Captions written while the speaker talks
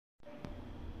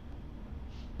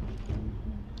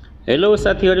Hello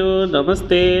साथीहरू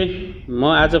नमस्ते। म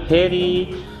आज फेरि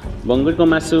बङ्गुरको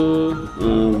मासु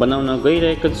बनाउन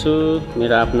गइरहेको छु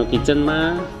मेरो आफ्नो किचनमा।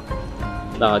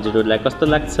 ल हजुरहरूलाई कस्तो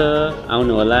लाग्छ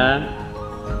आउनु होला।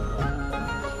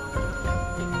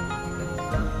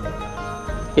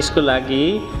 यसको लागि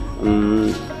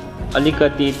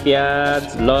अलिकति प्याज,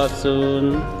 लसुन,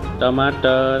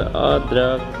 टमाटर,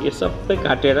 अदरक यो सबै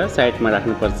काटेर साइडमा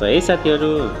राख्नुपर्छ है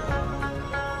साथीहरू।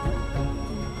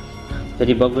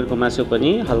 फेरि बगुरको मासु पनि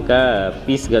हल्का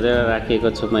पिस गरेर राखेको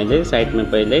छु मैले साइडमा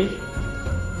पहिल्यै।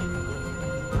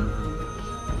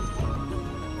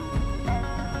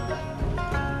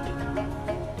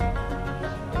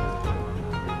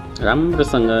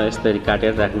 राम्रोसँग यसरी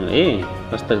काटेर राख्नु है।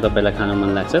 कसरी तपाईँलाई खान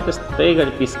मन लाग्छ त्यस्तै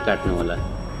गरी पिस काट्नु होला।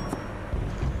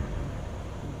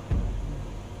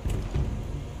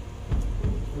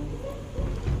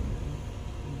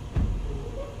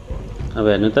 अब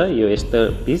हेर्नु त यो यस्तो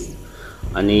पिस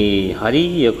अनि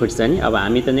हरियो खुर्सानी। अब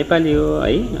हामी त नेपाली हो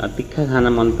है, तिखा खाना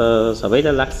मन त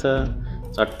सबैलाई लाग्छ,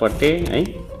 चटपटे है।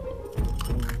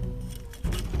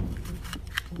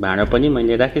 भाँडा पनि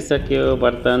मैले राखिसक्यो,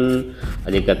 बर्तन,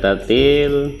 अलिकता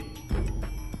तेल,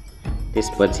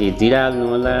 त्यसपछि जिरा हाल्नु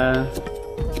होला।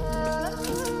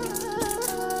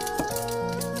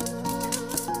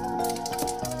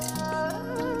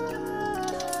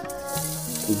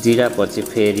 जिरा पछि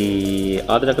फेरि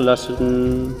अदरक लसुन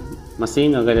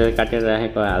मसिनो गरेर काटेर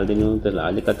राखेको हालिदिनु, त्यसलाई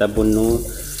अलिकता भुन्नु।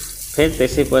 फेरि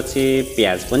त्यसैपछि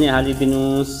प्याज पनि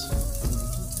हालिदिनुहोस्।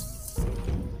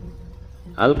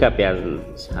 हल्का प्याज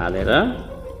हालेर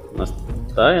मस्त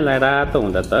यसलाई रातो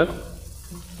हुँदा तक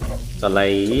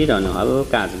चलाइरहनु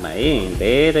हल्का आँचमा है।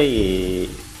 धेरै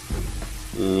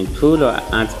ठुलो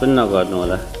आँच पनि नगर्नु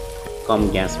होला, कम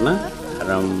ग्यासमा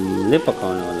आरामले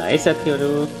पकाउनु होला है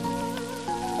साथीहरू।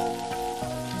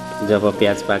 जब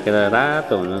प्याज पाकेर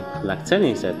रातो हुन लाग्छ नि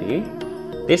साथी,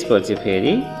 त्यसपछि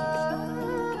फेरि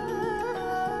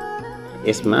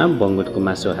यसमा बङ्गुरको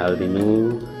मासु हालिदिनु।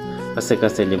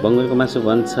 कसैले बङ्गुरको मासु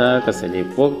भन्छ, कसैले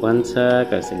पोक भन्छ,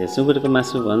 कसैले सुगुरको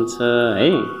मासु भन्छ है।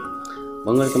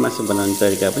 बङ्गुरको मासु बनाउने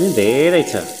तरिका पनि धेरै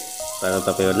छ, तर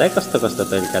तपाईँहरूलाई कस्तो कस्तो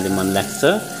तरिकाले मन लाग्छ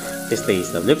त्यस्तै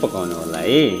हिसाबले पकाउनु होला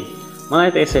है। मलाई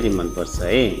त यसरी मनपर्छ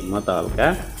है। म त हल्का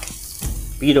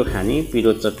पिरो खाने,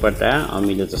 पिरो चटपटा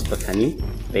अमिलो जस्तो खाने,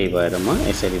 त्यही भएर म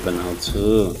यसरी बनाउँछु।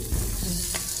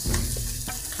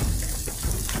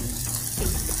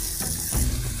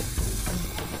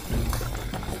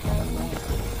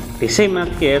 त्यसैमा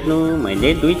हेर्नु, मैले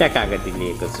दुईटा कागती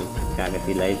लिएको छु।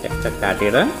 कागतीलाई चकचक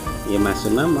काटेर यो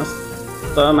मासुमा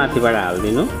मस्त माथिबाट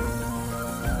हालिदिनु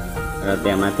र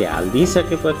त्यहाँ माथि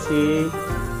हालिदिइसकेपछि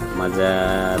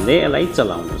मजाले यसलाई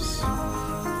चलाउनुहोस्।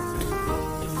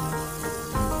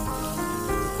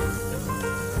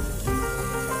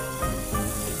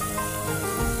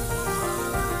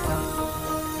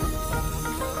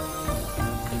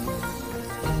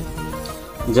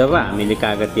 जब हामीले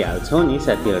कागती हाल्छौँ नि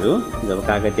साथीहरू, जब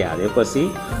कागती हालेपछि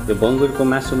त्यो बङ्गुरको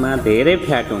मासुमा धेरै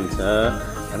फ्याट हुन्छ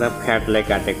र फ्याटलाई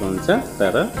काटेको हुन्छ,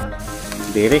 तर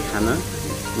धेरै खान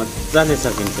मजाले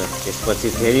सकिन्छ। त्यसपछि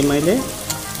फेरि मैले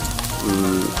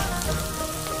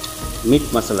मिट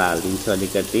मसला हालिदिन्छु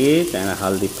अलिकति, त्यहाँबाट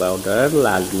हल्दी पाउडर,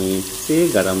 लाल मिर्ची,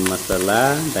 गरम मसला,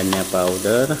 धनियाँ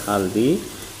पाउडर, हल्दी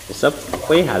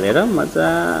सबै हालेर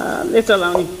मजाले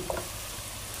चलाउने।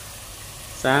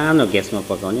 सानो ग्यासमा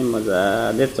पकाउने,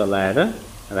 मजाले चलाएर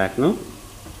राख्नु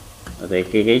र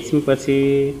एकैछिनपछि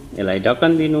यसलाई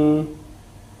ढक्कन दिनु।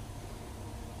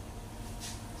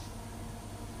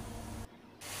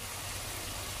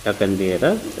 ढक्कन दिएर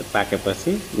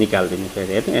पाकेपछि निकालिदिनु।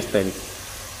 फेरि हेर्नु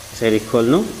यसरी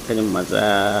खोल्नु, फेरि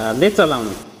मजाले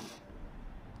चलाउनु।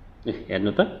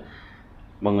 हेर्नु त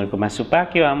बङ्गुरको मासु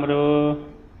पाक्यो हाम्रो।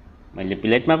 मैले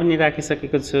प्लेटमा पनि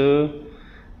राखिसकेको छु।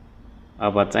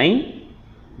 अब चाहिँ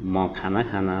म खाना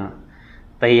खान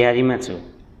तयारीमा छु।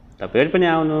 तपाईँहरू पनि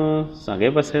आउनु, सँगै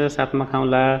बसेर साथमा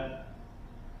खाउँला।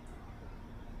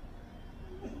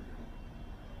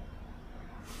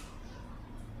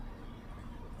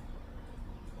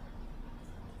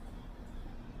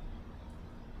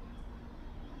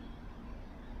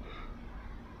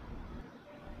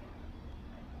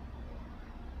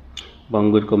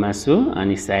 बङ्गुरको मासु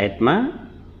अनि साइडमा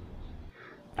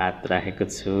भात राखेको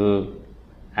छु।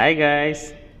 हाई गाइस,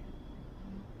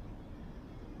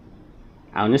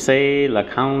 आउनुहोस् है, ल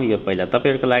खाउँ। यो पहिला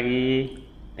तपाईँहरूको लागि,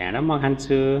 त्यहाँबाट म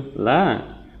खान्छु। ल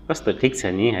कस्तो ठिक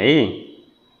छ नि है।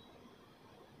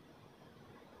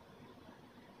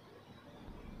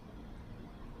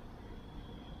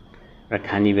 र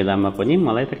खाने बेलामा पनि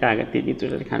मलाई त कागती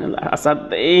चुरेर खानु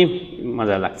असाध्यै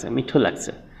मजा लाग्छ, मिठो लाग्छ,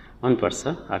 मनपर्छ।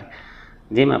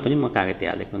 जेमा पनि म कागती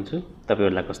हालेको हुन्छु।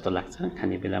 तपाईहरुलाई कस्तो लाग्छ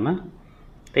खाने बेलामा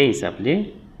त्यही हिसाबले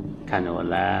खानु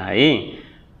होला है।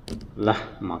 ल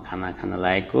म खाना खान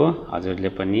लागेको, हजुरले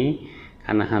पनि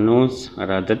खाना खानुस्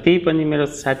र जति पनि मेरो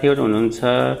साथीहरु हुनुहुन्छ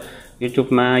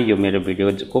युट्युबमा यो मेरो भिडियो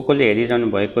कोले हेरिरहनु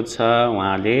भएको छ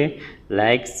उहाँले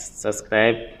लाइक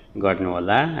सब्स्क्राइब गर्नु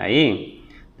होला है।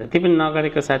 जति पनि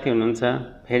नगरेको साथी हुनुहुन्छ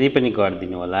फेरि पनि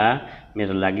गरिदिनु होला।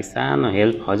 मेरो लागि सानो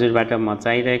हेल्प हजुरबाट म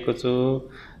चाहिरहेको छु।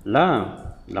 ल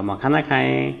म खाना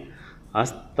खाएँ।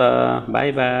 हस् त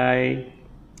बाई बाई।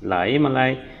 ल है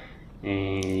मलाई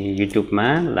युट्युबमा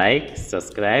लाइक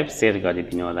सब्स्क्राइब शेयर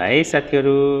गरिदिनु होला है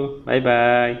साथीहरु। By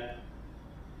by.